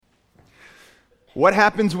What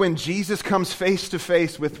happens when Jesus comes face to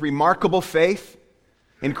face with remarkable faith,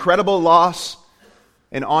 incredible loss,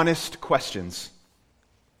 and honest questions?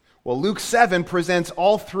 Well, Luke 7 presents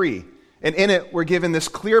all three, and in it we're given this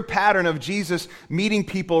clear pattern of Jesus meeting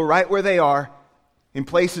people right where they are, in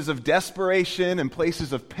places of desperation, in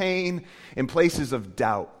places of pain, in places of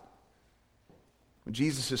doubt.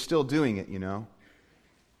 Jesus is still doing it, you know.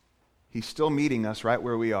 He's still meeting us right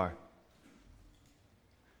where we are.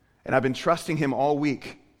 And I've been trusting him all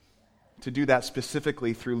week to do that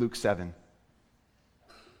specifically through Luke 7.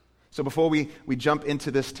 So before we jump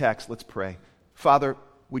into this text, let's pray. Father,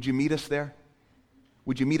 would you meet us there?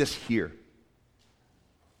 Would you meet us here?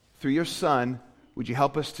 Through your Son, would you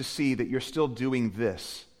help us to see that you're still doing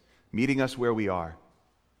this, meeting us where we are?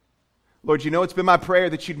 Lord, you know it's been my prayer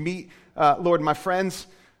that you'd meet, Lord, my friends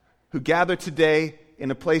who gather today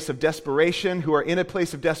in a place of desperation, who are in a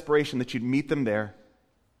place of desperation, that you'd meet them there.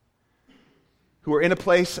 Who are in a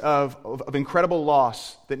place of incredible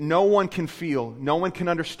loss that no one can feel, no one can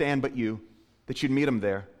understand but you, that you'd meet them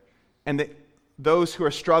there. And that those who are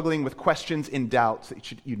struggling with questions and doubts,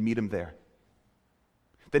 that you'd meet them there.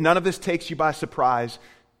 That none of this takes you by surprise,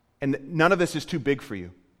 and that none of this is too big for you.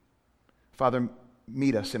 Father,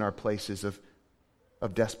 meet us in our places of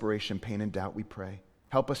desperation, pain, and doubt, we pray.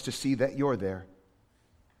 Help us to see that you're there.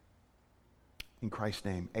 In Christ's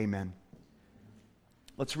name, amen.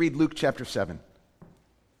 Let's read Luke chapter 7.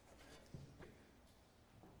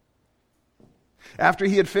 After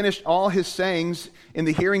he had finished all his sayings in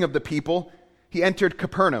the hearing of the people, he entered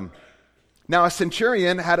Capernaum. Now a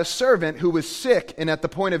centurion had a servant who was sick and at the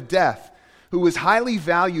point of death, who was highly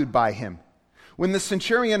valued by him. When the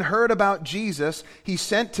centurion heard about Jesus, he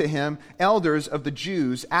sent to him elders of the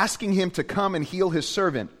Jews, asking him to come and heal his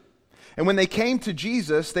servant. And when they came to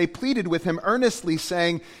Jesus, they pleaded with him earnestly,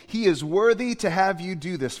 saying, "He is worthy to have you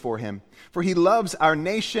do this for him, for he loves our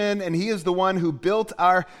nation, and he is the one who built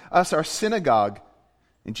us our synagogue."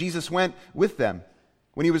 And Jesus went with them.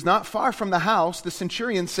 When he was not far from the house, the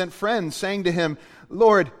centurion sent friends, saying to him,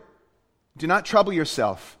 "Lord, do not trouble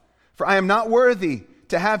yourself, for I am not worthy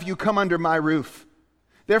to have you come under my roof.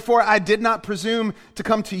 Therefore I did not presume to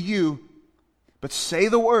come to you, but say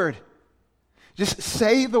the word. Just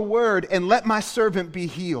say the word, and let my servant be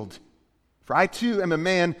healed. For I too am a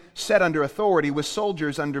man set under authority, with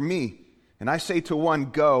soldiers under me. And I say to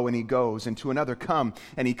one, 'Go,' and he goes, and to another, 'Come,'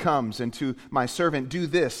 and he comes, and to my servant, 'Do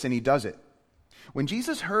this,' and he does it." When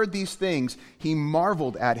Jesus heard these things, he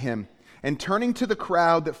marveled at him, and turning to the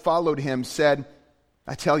crowd that followed him, said,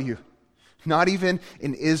 "I tell you, not even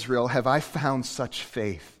in Israel have I found such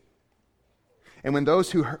faith." And when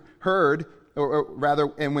those who heard,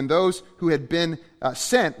 and when those who had been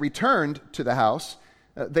sent returned to the house,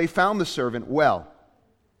 they found the servant well.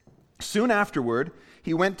 Soon afterward,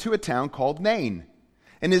 he went to a town called Nain,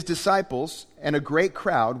 and his disciples and a great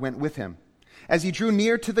crowd went with him. As he drew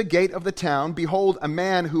near to the gate of the town, behold, a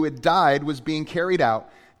man who had died was being carried out,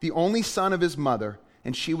 the only son of his mother,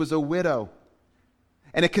 and she was a widow.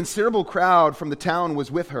 And a considerable crowd from the town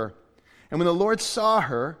was with her. And when the Lord saw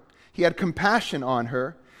her, he had compassion on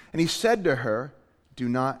her, and he said to her, "Do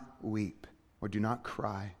not weep," or "Do not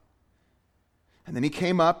cry." And then he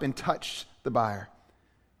came up and touched the bier,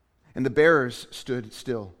 and the bearers stood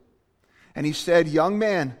still. And he said, "Young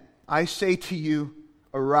man, I say to you,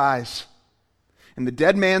 arise." And the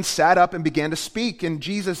dead man sat up and began to speak, and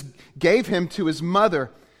Jesus gave him to his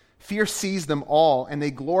mother. Fear seized them all, and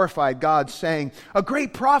they glorified God, saying, "A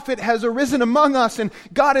great prophet has arisen among us, and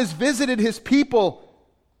God has visited his people."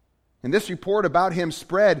 And this report about him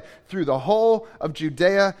spread through the whole of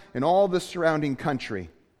Judea and all the surrounding country.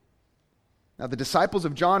 Now the disciples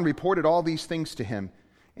of John reported all these things to him.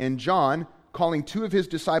 And John, calling two of his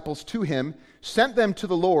disciples to him, sent them to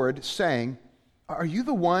the Lord, saying, "Are you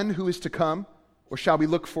the one who is to come, or shall we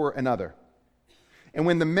look for another?" And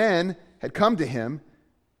when the men had come to him,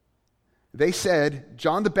 they said,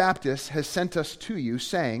 "John the Baptist has sent us to you,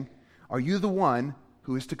 saying, 'Are you the one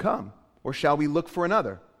who is to come, or shall we look for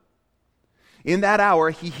another?'" In that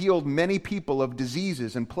hour he healed many people of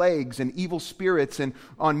diseases and plagues and evil spirits, and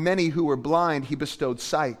on many who were blind he bestowed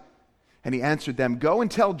sight. And he answered them, "Go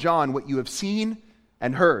and tell John what you have seen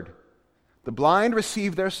and heard. The blind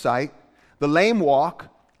receive their sight, the lame walk,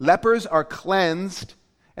 lepers are cleansed,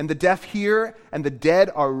 and the deaf hear, and the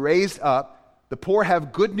dead are raised up. The poor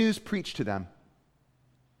have good news preached to them.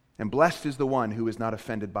 And blessed is the one who is not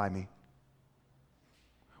offended by me."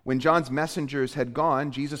 When John's messengers had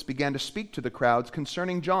gone, Jesus began to speak to the crowds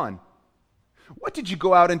concerning John. "What did you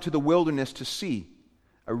go out into the wilderness to see?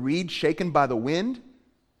 A reed shaken by the wind?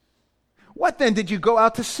 What then did you go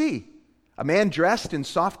out to see? A man dressed in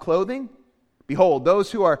soft clothing? Behold, those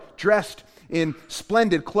who are dressed in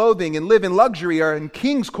splendid clothing and live in luxury are in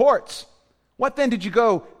king's courts. What then did you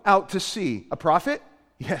go out to see? A prophet?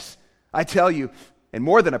 Yes, I tell you, and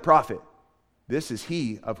more than a prophet. This is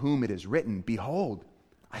he of whom it is written, Behold,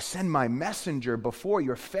 I send my messenger before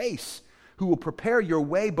your face, who will prepare your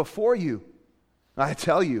way before you. I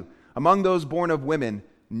tell you, among those born of women,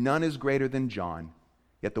 none is greater than John.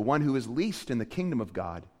 Yet the one who is least in the kingdom of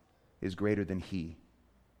God is greater than he.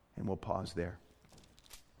 And we'll pause there.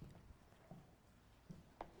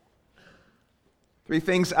 Three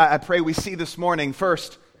things I pray we see this morning.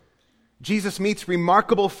 First, Jesus meets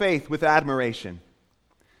remarkable faith with admiration.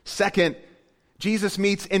 Second, Jesus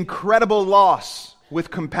meets incredible loss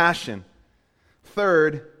with compassion.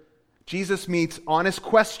 Third, Jesus meets honest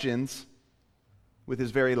questions with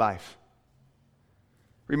his very life.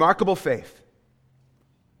 Remarkable faith.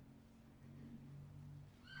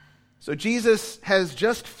 So Jesus has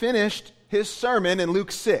just finished his sermon in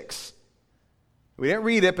Luke 6. We didn't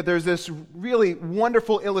read it, but there's this really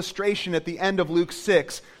wonderful illustration at the end of Luke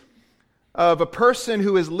 6 of a person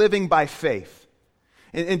who is living by faith.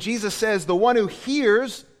 And Jesus says, the one who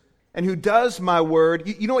hears and who does my word,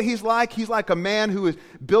 you know what he's like? He's like a man who is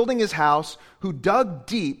building his house, who dug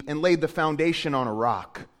deep and laid the foundation on a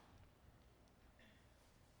rock.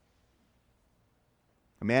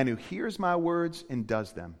 A man who hears my words and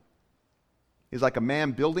does them is like a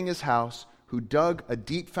man building his house who dug a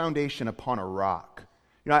deep foundation upon a rock.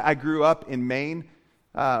 You know, I grew up in Maine.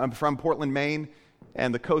 I'm from Portland, Maine,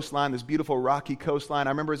 and the coastline, this beautiful rocky coastline.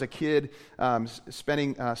 I remember as a kid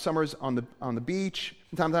spending summers on the beach.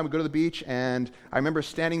 From time to time, we go to the beach, and I remember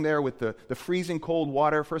standing there with the freezing cold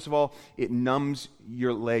water. First of all, it numbs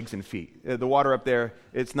your legs and feet. The water up there,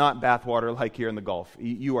 it's not bath water like here in the Gulf.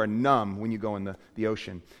 You are numb when you go in the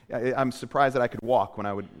ocean. I'm surprised that I could walk when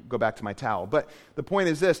I would go back to my towel. But the point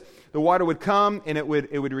is this: the water would come, and it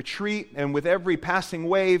would retreat, and with every passing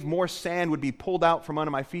wave, more sand would be pulled out from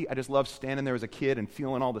under my feet. I just loved standing there as a kid and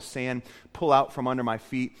feeling all the sand pull out from under my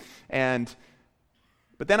feet.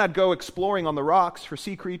 But then I'd go exploring on the rocks for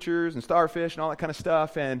sea creatures and starfish and all that kind of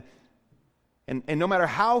stuff. And no matter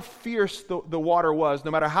how fierce the water was,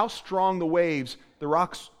 no matter how strong the waves, the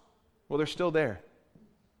rocks, well, they're still there.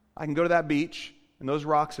 I can go to that beach, and those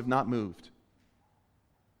rocks have not moved.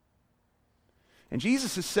 And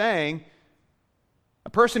Jesus is saying,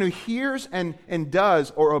 a person who hears and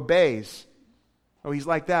does or obeys, oh, he's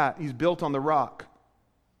like that. He's built on the rock.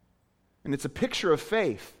 And it's a picture of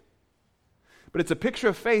faith. But it's a picture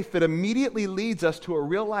of faith that immediately leads us to a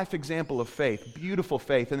real-life example of faith, beautiful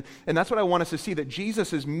faith. And that's what I want us to see, that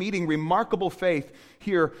Jesus is meeting remarkable faith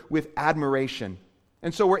here with admiration.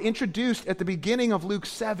 And so we're introduced at the beginning of Luke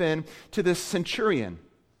 7 to this centurion.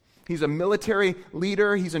 He's a military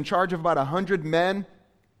leader. He's in charge of about 100 men.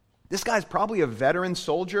 This guy's probably a veteran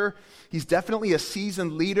soldier. He's definitely a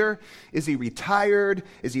seasoned leader. Is he retired?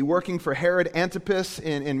 Is he working for Herod Antipas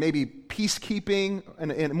in maybe peacekeeping,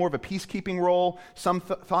 in more of a peacekeeping role? Some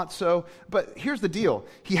thought so. But here's the deal.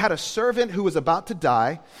 He had a servant who was about to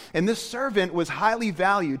die, and this servant was highly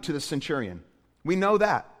valued to the centurion. We know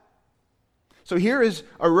that. So here is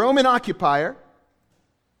a Roman occupier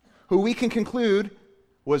who we can conclude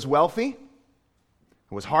was wealthy,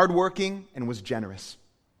 was hardworking, and was generous.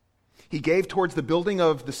 He gave towards the building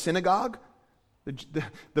of the synagogue,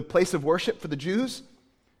 the place of worship for the Jews,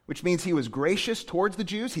 which means he was gracious towards the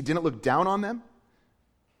Jews. He didn't look down on them.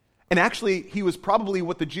 And actually, he was probably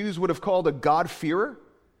what the Jews would have called a God-fearer.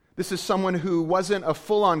 This is someone who wasn't a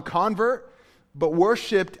full-on convert, but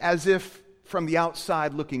worshiped as if from the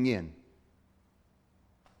outside looking in.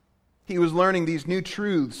 He was learning these new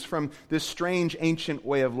truths from this strange ancient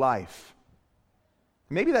way of life.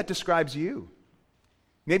 Maybe that describes you.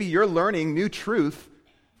 Maybe you're learning new truth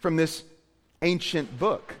from this ancient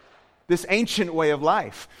book, this ancient way of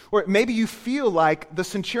life. Or maybe you feel like the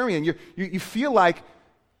centurion. You feel like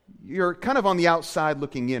you're kind of on the outside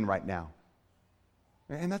looking in right now.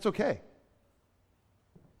 And that's okay.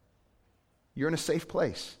 You're in a safe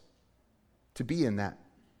place to be in that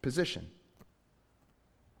position.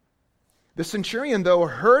 The centurion, though,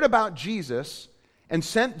 heard about Jesus and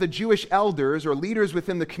sent the Jewish elders or leaders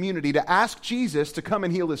within the community to ask Jesus to come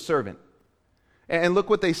and heal his servant. And look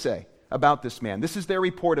what they say about this man. This is their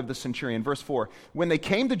report of the centurion. Verse 4, when they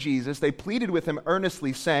came to Jesus, they pleaded with him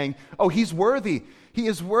earnestly, saying, "Oh, he's worthy. He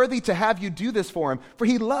is worthy to have you do this for him, for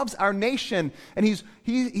he loves our nation, and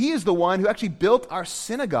he is the one who actually built our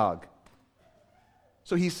synagogue."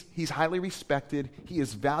 So he's highly respected. He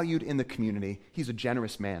is valued in the community. He's a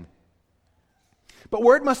generous man. But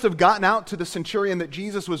word must have gotten out to the centurion that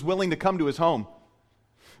Jesus was willing to come to his home.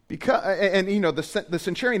 The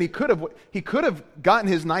centurion, he could have gotten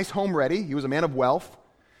his nice home ready. He was a man of wealth.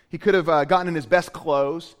 He could have gotten in his best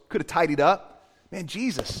clothes, could have tidied up. Man,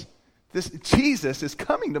 Jesus is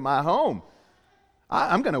coming to my home.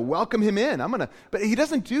 I'm going to welcome him in. But he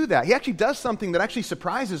doesn't do that. He actually does something that actually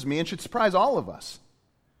surprises me and should surprise all of us.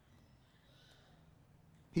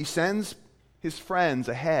 He sends his friends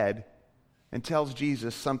ahead and tells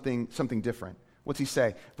Jesus something different. What's he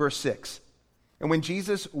say? Verse 6. And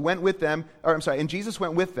Jesus went with them, and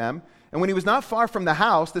when he was not far from the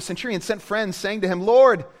house, the centurion sent friends, saying to him,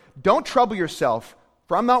 Lord, don't trouble yourself,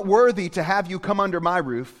 for I'm not worthy to have you come under my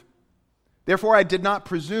roof. Therefore I did not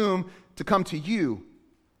presume to come to you,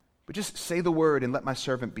 but just say the word and let my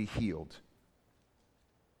servant be healed.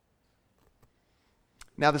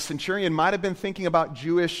 Now the centurion might have been thinking about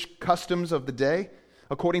Jewish customs of the day.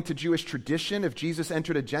 According to Jewish tradition, if Jesus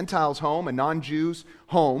entered a Gentile's home, a non-Jew's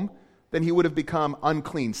home, then he would have become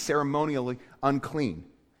unclean, ceremonially unclean.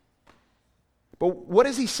 But what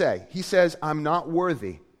does he say? He says, I'm not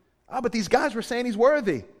worthy. But these guys were saying he's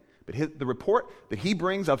worthy. But the report that he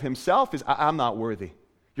brings of himself is, I'm not worthy.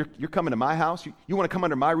 You're coming to my house? You want to come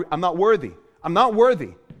under my roof? I'm not worthy. I'm not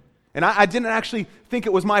worthy. And I didn't actually think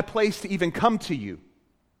it was my place to even come to you.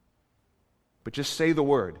 But just say the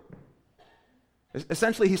word.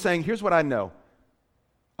 Essentially, he's saying, here's what I know.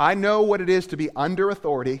 I know what it is to be under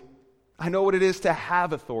authority. I know what it is to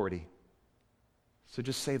have authority. So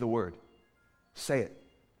just say the word. Say it,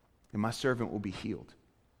 and my servant will be healed.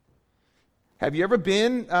 Have you ever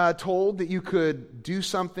been told that you could do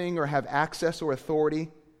something or have access or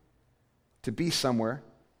authority to be somewhere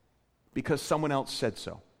because someone else said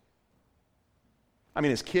so? I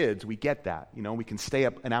mean, as kids, we get that. We can stay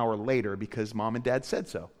up an hour later because mom and dad said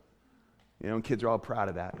so. And kids are all proud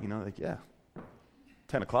of that. Like, yeah,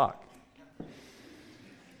 10 o'clock.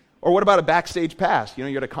 Or what about a backstage pass?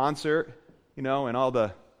 You're at a concert, and all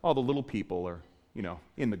the little people are,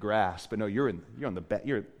 in the grass, but no, you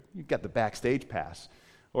got the backstage pass,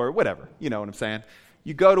 or whatever. You know what I'm saying?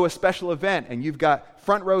 You go to a special event and you've got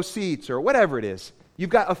front row seats or whatever it is. You've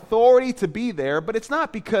got authority to be there, but it's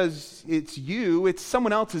not because it's you. It's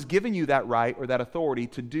someone else has given you that right or that authority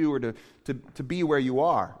to do or to be where you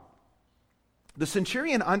are. The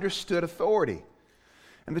centurion understood authority.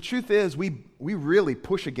 And the truth is, we really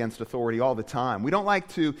push against authority all the time. We don't like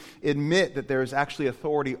to admit that there's actually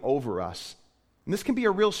authority over us. And this can be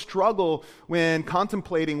a real struggle when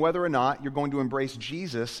contemplating whether or not you're going to embrace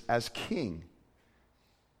Jesus as king.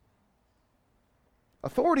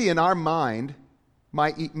 Authority in our mind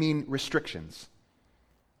might mean restrictions.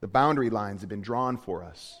 The boundary lines have been drawn for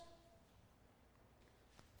us.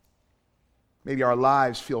 Maybe our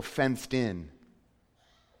lives feel fenced in.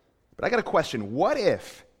 But I got a question. What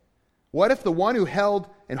if the one who held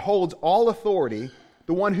and holds all authority,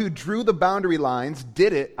 the one who drew the boundary lines,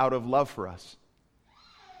 did it out of love for us?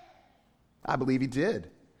 I believe he did.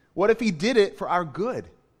 What if he did it for our good?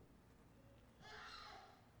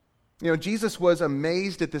 Jesus was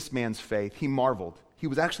amazed at this man's faith. He marveled. He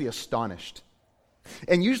was actually astonished.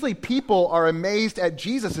 And usually people are amazed at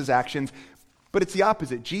Jesus' actions, but it's the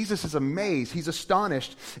opposite. Jesus is amazed. He's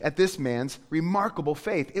astonished at this man's remarkable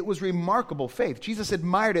faith. It was remarkable faith. Jesus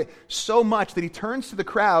admired it so much that he turns to the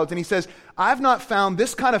crowds and he says, I've not found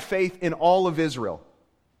this kind of faith in all of Israel.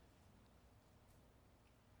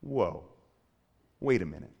 Whoa. Wait a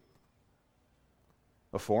minute.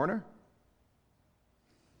 A foreigner?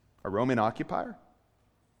 A Roman occupier?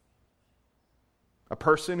 A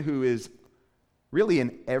person who is really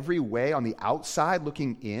in every way on the outside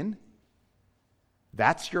looking in?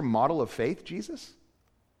 That's your model of faith, Jesus?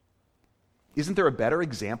 Isn't there a better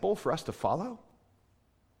example for us to follow?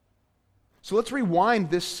 So let's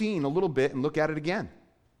rewind this scene a little bit and look at it again.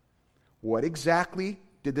 What exactly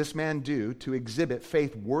did this man do to exhibit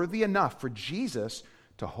faith worthy enough for Jesus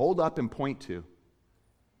to hold up and point to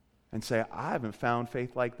and say, I haven't found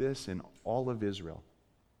faith like this in all of Israel?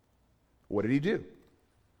 What did he do?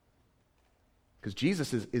 Because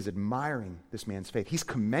Jesus is admiring this man's faith. He's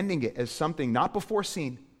commending it as something not before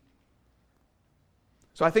seen.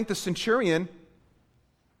 So I think the centurion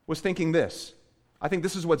was thinking this. I think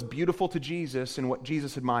this is what's beautiful to Jesus and what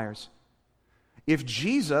Jesus admires. If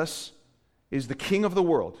Jesus is the King of the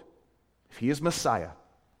world, if he is Messiah,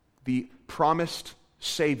 the promised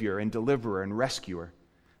Savior and deliverer and rescuer,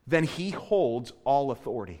 then he holds all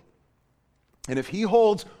authority. And if he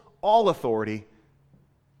holds all authority,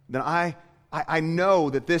 then I know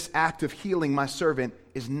that this act of healing my servant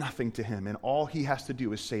is nothing to him, and all he has to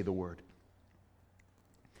do is say the word.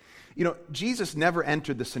 Jesus never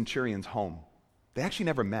entered the centurion's home. They actually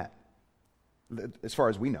never met, as far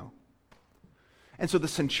as we know. And so the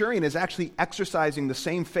centurion is actually exercising the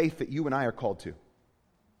same faith that you and I are called to.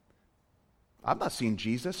 I've not seen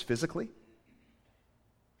Jesus physically.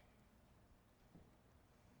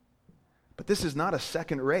 But this is not a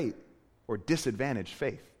second-rate or disadvantaged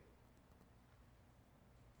faith.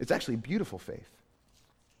 It's actually beautiful faith.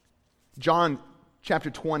 John chapter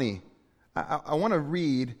 20, I want to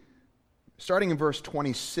read, starting in verse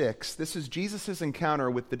 26. This is Jesus' encounter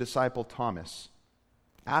with the disciple Thomas.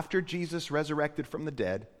 After Jesus resurrected from the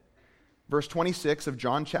dead, verse 26 of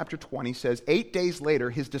John chapter 20 says, 8 days later,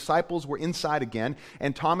 his disciples were inside again,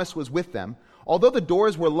 and Thomas was with them. Although the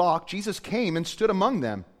doors were locked, Jesus came and stood among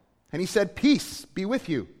them. And he said, "Peace be with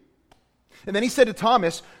you." And then he said to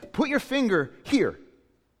Thomas, "Put your finger here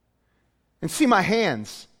and see my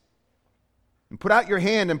hands. And put out your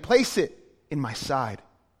hand and place it in my side.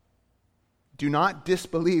 Do not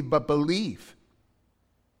disbelieve, but believe."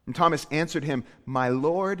 And Thomas answered him, "My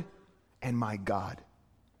Lord and my God."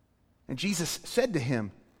 And Jesus said to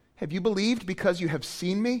him, "Have you believed because you have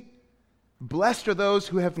seen me? Blessed are those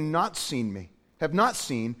who have not seen me, have not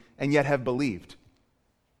seen, and yet have believed."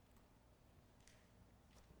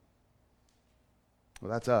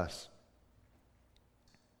 Well, that's us.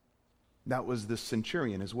 That was the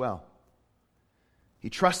centurion as well. He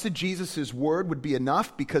trusted Jesus' word would be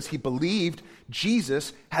enough because he believed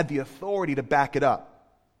Jesus had the authority to back it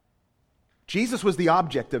up. Jesus was the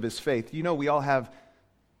object of his faith. You know, we all have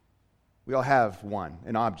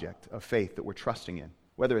an object of faith that we're trusting in.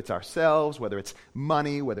 Whether it's ourselves, whether it's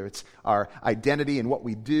money, whether it's our identity and what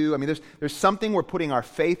we do. I mean, there's something we're putting our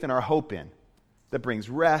faith and our hope in that brings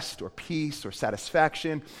rest or peace or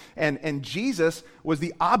satisfaction. And Jesus was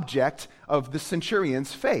the object of the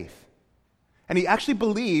centurion's faith. And he actually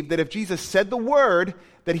believed that if Jesus said the word,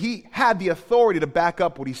 that he had the authority to back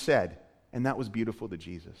up what he said. And that was beautiful to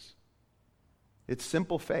Jesus. It's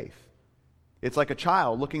simple faith. It's like a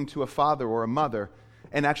child looking to a father or a mother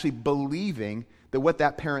and actually believing that what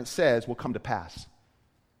that parent says will come to pass.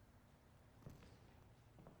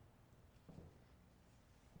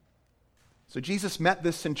 So Jesus met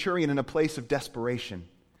this centurion in a place of desperation,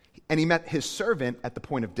 and he met his servant at the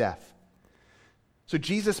point of death. So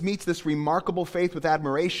Jesus meets this remarkable faith with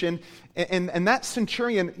admiration, and that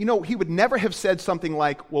centurion, you know, he would never have said something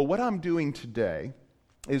like, "Well, what I'm doing today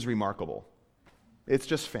is remarkable. It's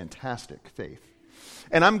just fantastic faith.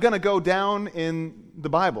 And I'm going to go down in the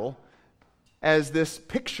Bible as this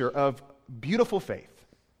picture of beautiful faith,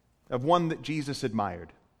 of one that Jesus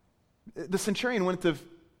admired." The centurion wouldn't have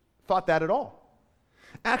thought that at all.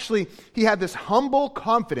 Actually, he had this humble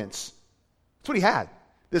confidence. That's what he had.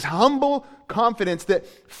 This humble confidence that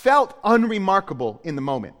felt unremarkable in the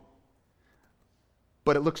moment.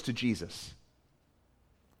 But it looks to Jesus.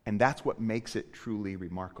 And that's what makes it truly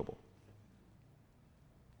remarkable.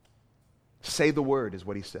 Say the word is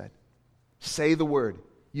what he said. Say the word.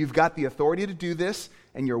 You've got the authority to do this,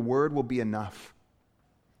 and your word will be enough.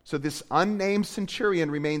 So this unnamed centurion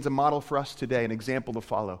remains a model for us today, an example to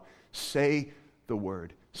follow. Say the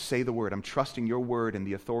word. Say the word. I'm trusting your word and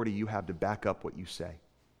the authority you have to back up what you say.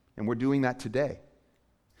 And we're doing that today.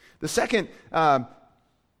 The second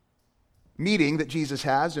meeting that Jesus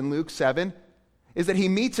has in Luke 7 is that he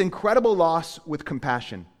meets incredible loss with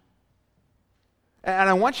compassion. And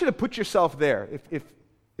I want you to put yourself there,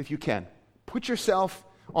 if you can. Put yourself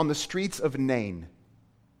on the streets of Nain.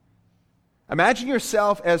 Imagine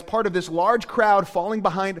yourself as part of this large crowd falling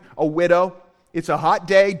behind a widow. It's a hot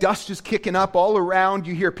day, dust is kicking up all around.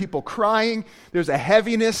 You hear people crying. There's a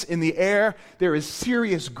heaviness in the air. There is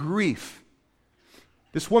serious grief.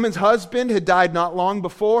 This woman's husband had died not long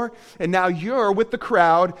before, and now you're with the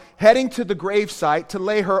crowd heading to the gravesite to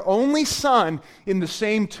lay her only son in the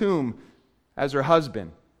same tomb as her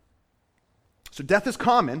husband. So death is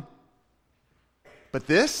common, but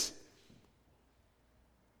this?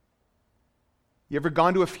 You ever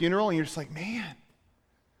gone to a funeral and you're just like, man,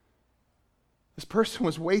 this person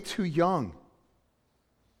was way too young.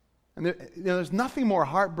 And there's nothing more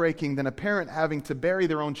heartbreaking than a parent having to bury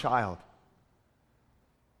their own child.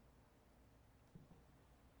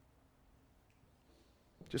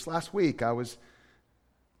 Just last week, I was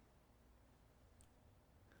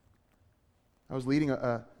leading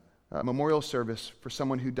a memorial service for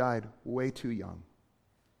someone who died way too young,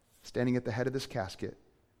 standing at the head of this casket,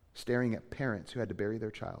 staring at parents who had to bury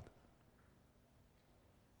their child.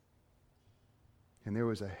 And there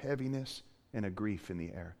was a heaviness and a grief in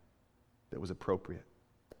the air that was appropriate.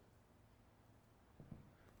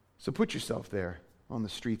 So put yourself there on the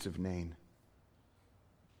streets of Nain.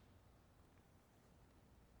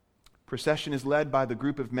 Procession is led by the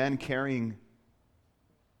group of men carrying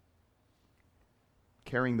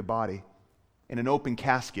the body. in an open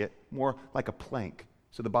casket, more like a plank.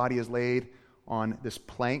 So the body is laid on this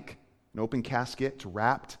plank, an open casket. It's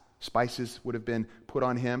wrapped. Spices would have been put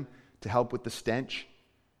on him to help with the stench.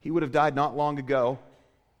 He would have died not long ago.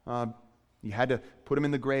 You had to put him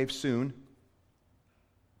in the grave soon.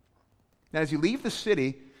 Now, as you leave the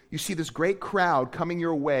city, you see this great crowd coming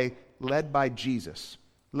your way, led by Jesus,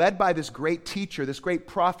 led by this great teacher, this great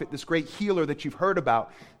prophet, this great healer that you've heard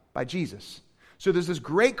about, by Jesus. So there's this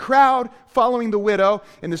great crowd following the widow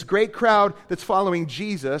and this great crowd that's following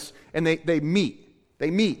Jesus, and they meet. They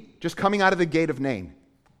meet just coming out of the gate of Nain.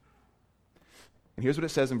 And here's what it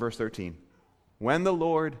says in verse 13. When the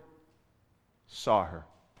Lord saw her.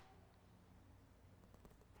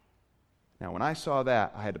 Now, when I saw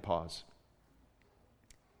that, I had to pause.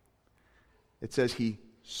 It says he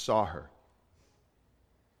saw her.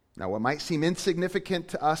 Now, what might seem insignificant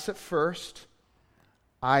to us at first,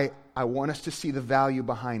 I want us to see the value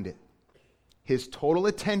behind it. His total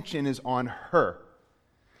attention is on her.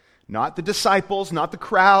 Not the disciples, not the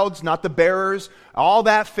crowds, not the bearers. All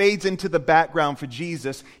that fades into the background for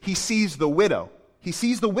Jesus. He sees the widow. He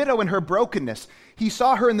sees the widow in her brokenness. He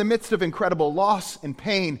saw her in the midst of incredible loss and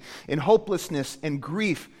pain and hopelessness and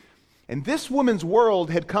grief. And this woman's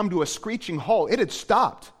world had come to a screeching halt. It had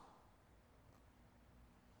stopped.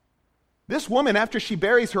 This woman, after she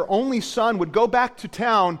buries her only son, would go back to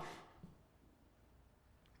town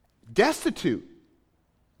destitute.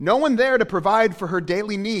 No one there to provide for her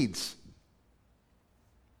daily needs.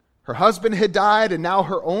 Her husband had died, and now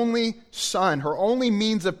her only son, her only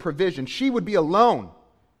means of provision, she would be alone.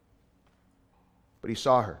 But he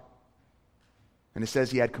saw her. And it says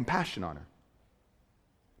he had compassion on her.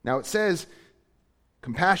 Now it says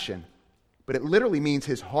compassion, but it literally means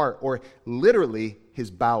his heart, or literally his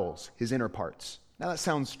bowels, his inner parts. Now that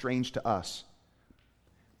sounds strange to us,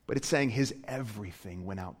 but it's saying his everything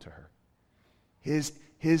went out to her. His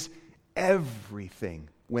everything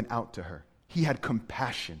went out to her. He had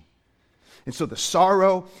compassion. And so the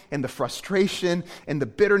sorrow and the frustration and the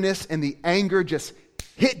bitterness and the anger just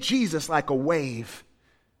hit Jesus like a wave.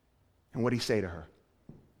 And what did he say to her?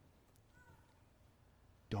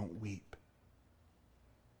 Don't weep.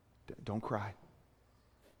 Don't cry.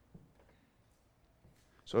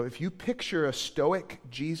 So if you picture a stoic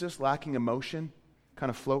Jesus lacking emotion, kind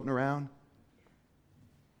of floating around,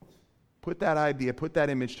 put that idea, put that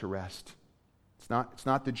image to rest. It's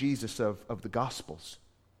not the Jesus of the Gospels.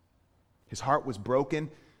 His heart was broken.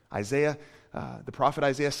 Isaiah, the prophet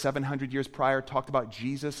Isaiah, 700 years prior, talked about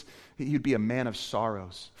Jesus. He'd be a man of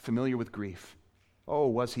sorrows, familiar with grief. Oh,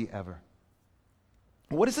 was he ever?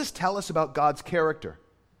 What does this tell us about God's character?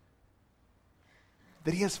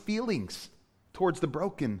 That he has feelings towards the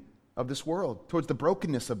broken of this world, towards the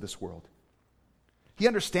brokenness of this world. He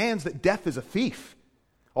understands that death is a thief,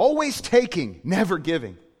 always taking, never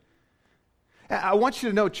giving. I want you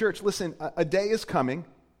to know, church, listen, a day is coming,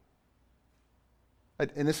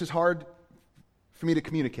 and this is hard for me to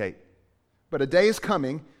communicate, but a day is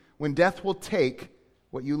coming when death will take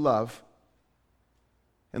what you love,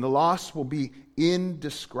 and the loss will be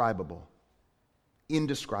indescribable.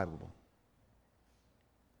 Indescribable.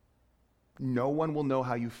 No one will know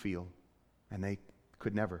how you feel, and they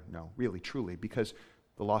could never know, really, truly, because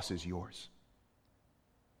the loss is yours.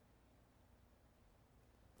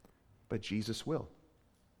 But Jesus will.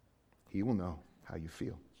 He will know how you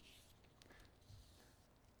feel.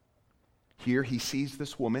 Here he sees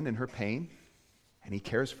this woman in her pain, and he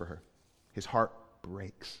cares for her. His heart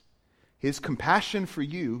breaks. His compassion for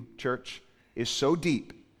you, church, is so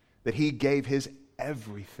deep that he gave his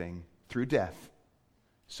everything through death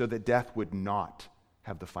so that death would not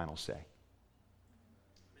have the final say.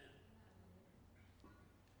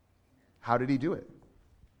 How did he do it?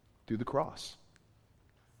 Through the cross.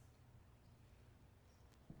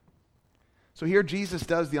 So here Jesus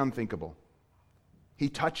does the unthinkable. He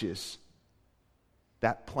touches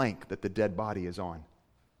that plank that the dead body is on.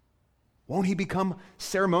 Won't he become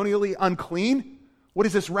ceremonially unclean? What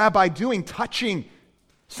is this rabbi doing, touching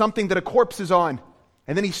something that a corpse is on?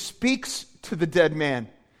 And then he speaks to the dead man.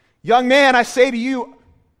 Young man, I say to you,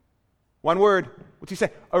 one word, what's he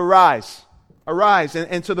say? Arise. Arise.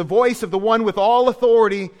 And so the voice of the one with all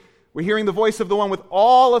authority, we're hearing the voice of the one with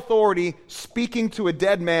all authority speaking to a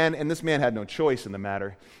dead man, and this man had no choice in the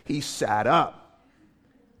matter. He sat up.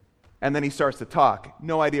 And then he starts to talk.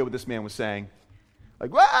 No idea what this man was saying.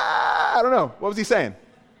 Like, I don't know. What was he saying?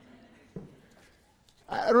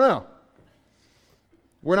 I don't know.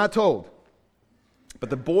 We're not told. But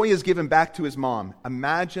the boy is given back to his mom.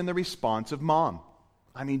 Imagine the response of mom.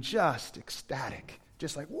 I mean, just ecstatic.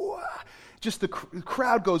 Just like, whoa. Just the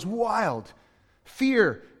crowd goes wild.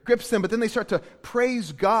 Fear grips them, but then they start to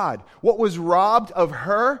praise God. What was robbed of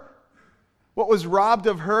her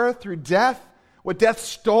through death, what death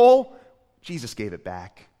stole, Jesus gave it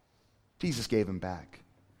back. Jesus gave him back.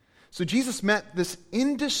 So Jesus met this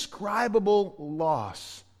indescribable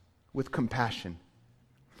loss with compassion.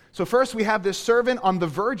 So first we have this servant on the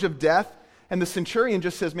verge of death, and the centurion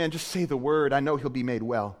just says, man, just say the word. I know he'll be made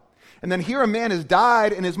well. And then here a man has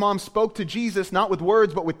died, and his mom spoke to Jesus, not with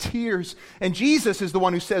words, but with tears. And Jesus is the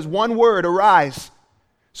one who says one word, arise.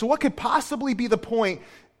 So what could possibly be the point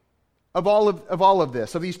of all of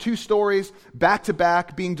this, of these two stories back to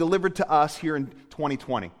back being delivered to us here in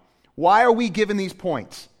 2020? Why are we given these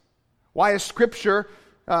points? Why has Scripture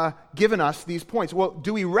given us these points? Well,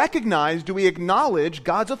 do we acknowledge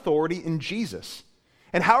God's authority in Jesus?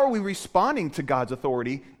 And how are we responding to God's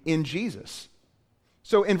authority in Jesus?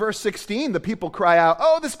 So in verse 16, the people cry out,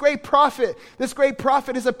 oh, this great prophet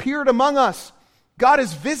has appeared among us. God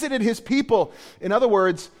has visited his people. In other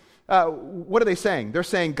words, what are they saying? They're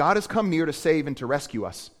saying, God has come near to save and to rescue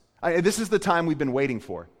us. This is the time we've been waiting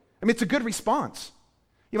for. I mean, it's a good response.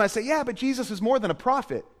 You might say, yeah, but Jesus is more than a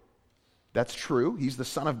prophet. That's true. He's the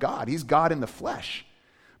Son of God. He's God in the flesh.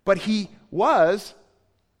 But he was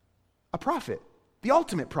a prophet, the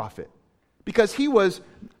ultimate prophet, because he was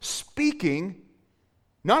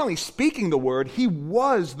not only speaking the word, he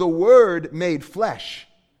was the word made flesh.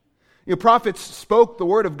 Prophets spoke the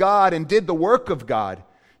word of God and did the work of God.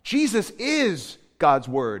 Jesus is God's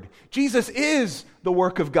word. Jesus is the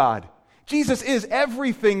work of God. Jesus is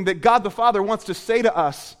everything that God the Father wants to say to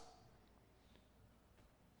us.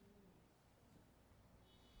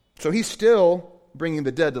 So he's still bringing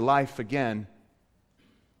the dead to life again.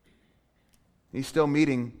 He's still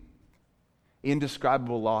meeting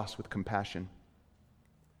indescribable loss with compassion.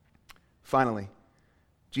 Finally,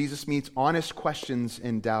 Jesus meets honest questions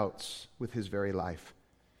and doubts with his very life.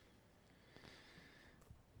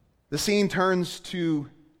 The scene turns to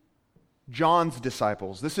John's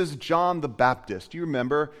disciples. This is John the Baptist. Do you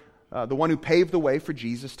remember the one who paved the way for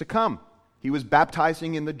Jesus to come? He was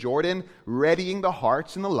baptizing in the Jordan, readying the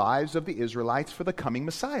hearts and the lives of the Israelites for the coming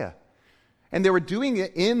Messiah. And they were doing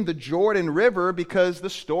it in the Jordan River because the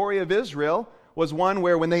story of Israel was one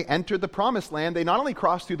where when they entered the Promised Land, they not only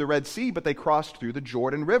crossed through the Red Sea, but they crossed through the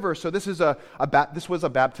Jordan River. So this was a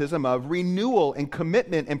baptism of renewal and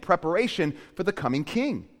commitment and preparation for the coming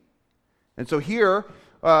King. And so here,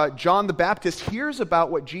 John the Baptist hears about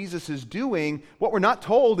what Jesus is doing. What we're not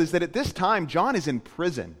told is that at this time, John is in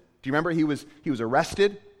prison. Do you remember he was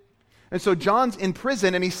arrested? And so John's in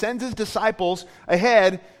prison, and he sends his disciples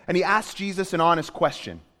ahead, and he asks Jesus an honest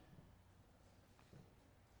question.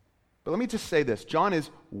 But let me just say this. John is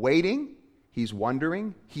waiting. He's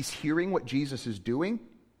wondering. He's hearing what Jesus is doing.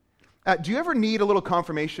 Do you ever need a little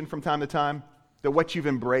confirmation from time to time that what you've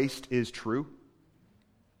embraced is true?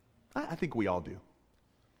 I think we all do.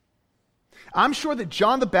 I'm sure that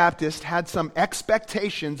John the Baptist had some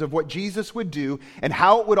expectations of what Jesus would do and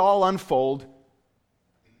how it would all unfold.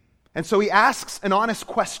 And so he asks an honest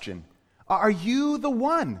question. Are you the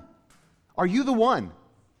one? Are you the one?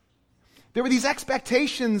 There were these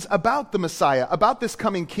expectations about the Messiah, about this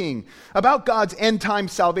coming King, about God's end-time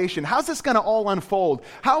salvation. How's this going to all unfold?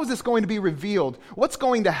 How is this going to be revealed? What's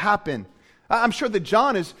going to happen? I'm sure that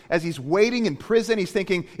John, as he's waiting in prison, he's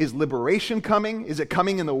thinking, is liberation coming? Is it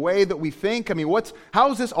coming in the way that we think? I mean,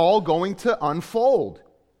 how is this all going to unfold?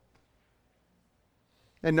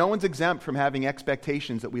 And no one's exempt from having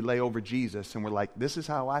expectations that we lay over Jesus, and we're like, this is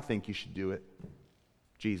how I think you should do it,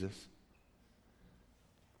 Jesus.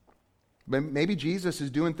 But maybe Jesus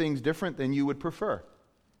is doing things different than you would prefer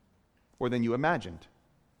or than you imagined.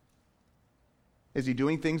 Is he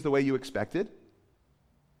doing things the way you expected?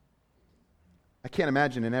 I can't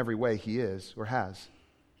imagine in every way he is or has.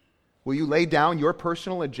 Will you lay down your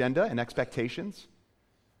personal agenda and expectations?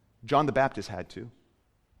 John the Baptist had to.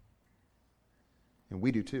 And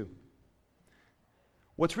we do too.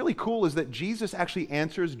 What's really cool is that Jesus actually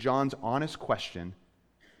answers John's honest question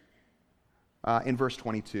in verse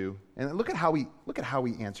 22. And look at how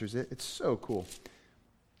he answers it. It's so cool.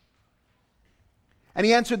 And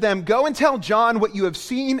he answered them, "Go and tell John what you have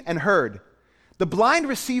seen and heard. The blind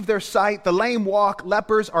receive their sight, the lame walk,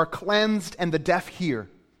 lepers are cleansed, and the deaf hear.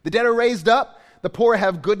 The dead are raised up, the poor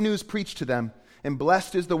have good news preached to them, and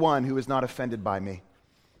blessed is the one who is not offended by me."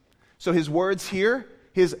 So his words here,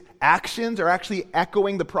 his actions are actually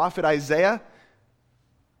echoing the prophet Isaiah,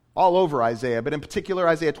 all over Isaiah, but in particular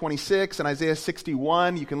Isaiah 26 and Isaiah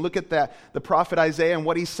 61. You can look at the prophet Isaiah and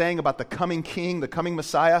what he's saying about the coming King, the coming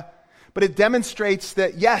Messiah. But it demonstrates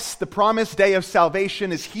that, yes, the promised day of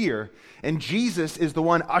salvation is here, and Jesus is the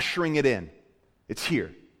one ushering it in. It's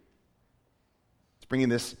here. bringing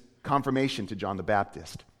this confirmation to John the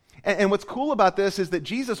Baptist. And what's cool about this is that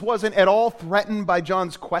Jesus wasn't at all threatened by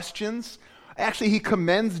John's questions. Actually, he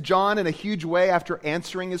commends John in a huge way after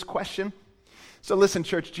answering his question. So listen,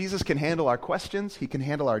 church, Jesus can handle our questions. He can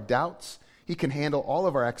handle our doubts. He can handle all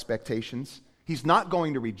of our expectations. He's not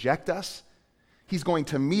going to reject us. He's going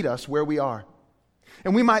to meet us where we are.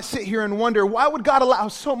 And we might sit here and wonder, why would God allow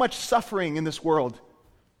so much suffering in this world?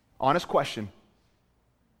 Honest question.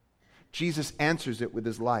 Jesus answers it with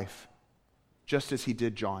his life, just as he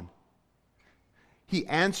did John. He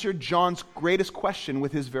answered John's greatest question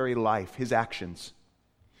with his very life, his actions.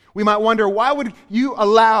 We might wonder, why would you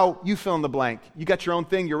allow, you fill in the blank, you got your own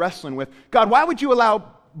thing you're wrestling with. God, why would you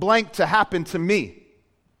allow blank to happen to me?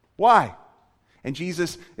 Why? And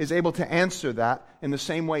Jesus is able to answer that in the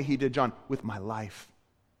same way he did John, with my life.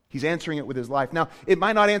 He's answering it with his life. Now, it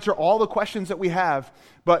might not answer all the questions that we have,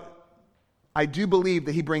 but I do believe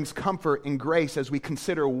that he brings comfort and grace as we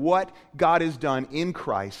consider what God has done in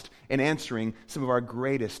Christ in answering some of our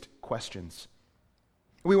greatest questions.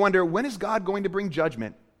 We wonder, when is God going to bring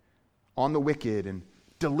judgment on the wicked and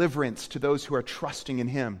deliverance to those who are trusting in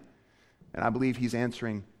him? And I believe he's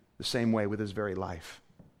answering the same way with his very life.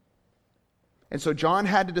 And so John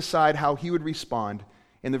had to decide how he would respond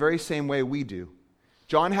in the very same way we do.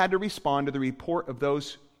 John had to respond to the report of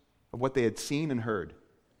those of what they had seen and heard.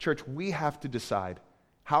 Church, we have to decide,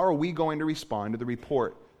 how are we going to respond to the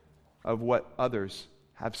report of what others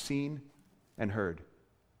have seen and heard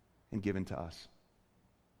and given to us?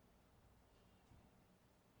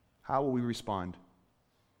 How will we respond?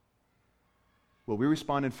 Will we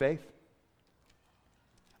respond in faith?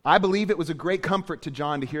 I believe it was a great comfort to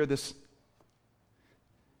John to hear this.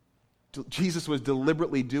 Jesus was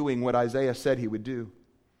deliberately doing what Isaiah said he would do.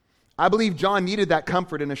 I believe John needed that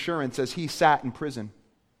comfort and assurance as he sat in prison.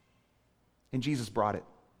 And Jesus brought it.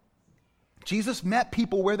 Jesus met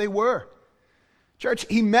people where they were. Church,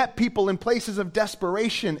 he met people in places of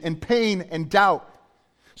desperation and pain and doubt.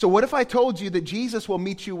 So what if I told you that Jesus will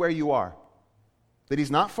meet you where you are? That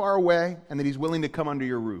he's not far away and that he's willing to come under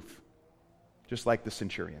your roof, just like the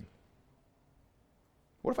centurion.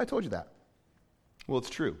 What if I told you that? Well, it's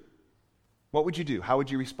true. What would you do? How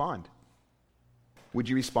would you respond? Would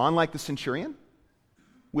you respond like the centurion?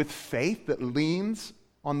 With faith that leans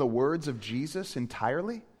on the words of Jesus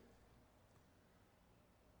entirely?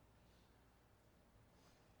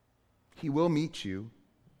 He will meet you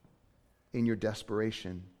in your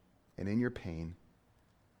desperation and in your pain.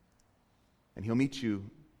 And he'll meet you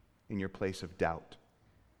in your place of doubt.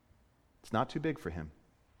 It's not too big for him.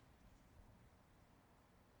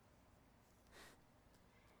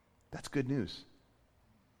 That's good news.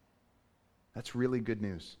 That's really good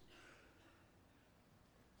news.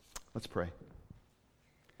 Let's pray.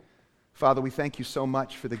 Father, we thank you so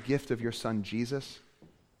much for the gift of your Son, Jesus.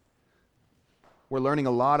 We're learning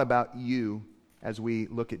a lot about you as we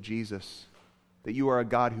look at Jesus, that you are a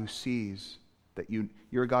God who sees, that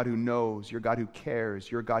you're a God who knows, you're a God who cares,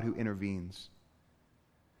 you're a God who intervenes.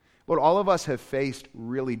 Lord, all of us have faced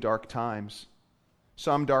really dark times,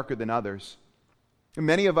 some darker than others. And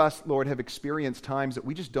many of us, Lord, have experienced times that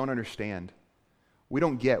we just don't understand. We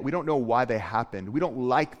don't get. We don't know why they happened. We don't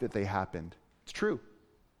like that they happened. It's true.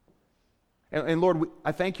 And Lord,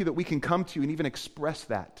 I thank you that we can come to you and even express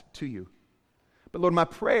that to you. But Lord, my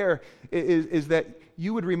prayer is that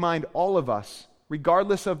you would remind all of us,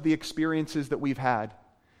 regardless of the experiences that we've had,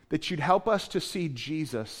 that you'd help us to see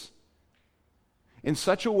Jesus in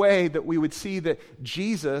such a way that we would see that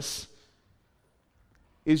Jesus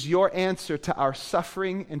is your answer to our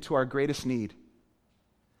suffering and to our greatest need.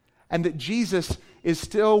 And that Jesus is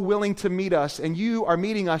still willing to meet us, and you are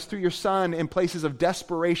meeting us through your Son in places of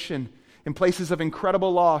desperation, in places of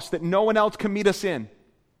incredible loss that no one else can meet us in.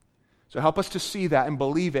 So help us to see that and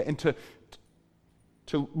believe it, and to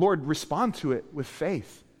Lord, respond to it with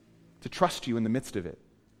faith, to trust you in the midst of it.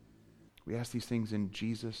 We ask these things in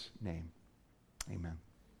Jesus' name. Amen.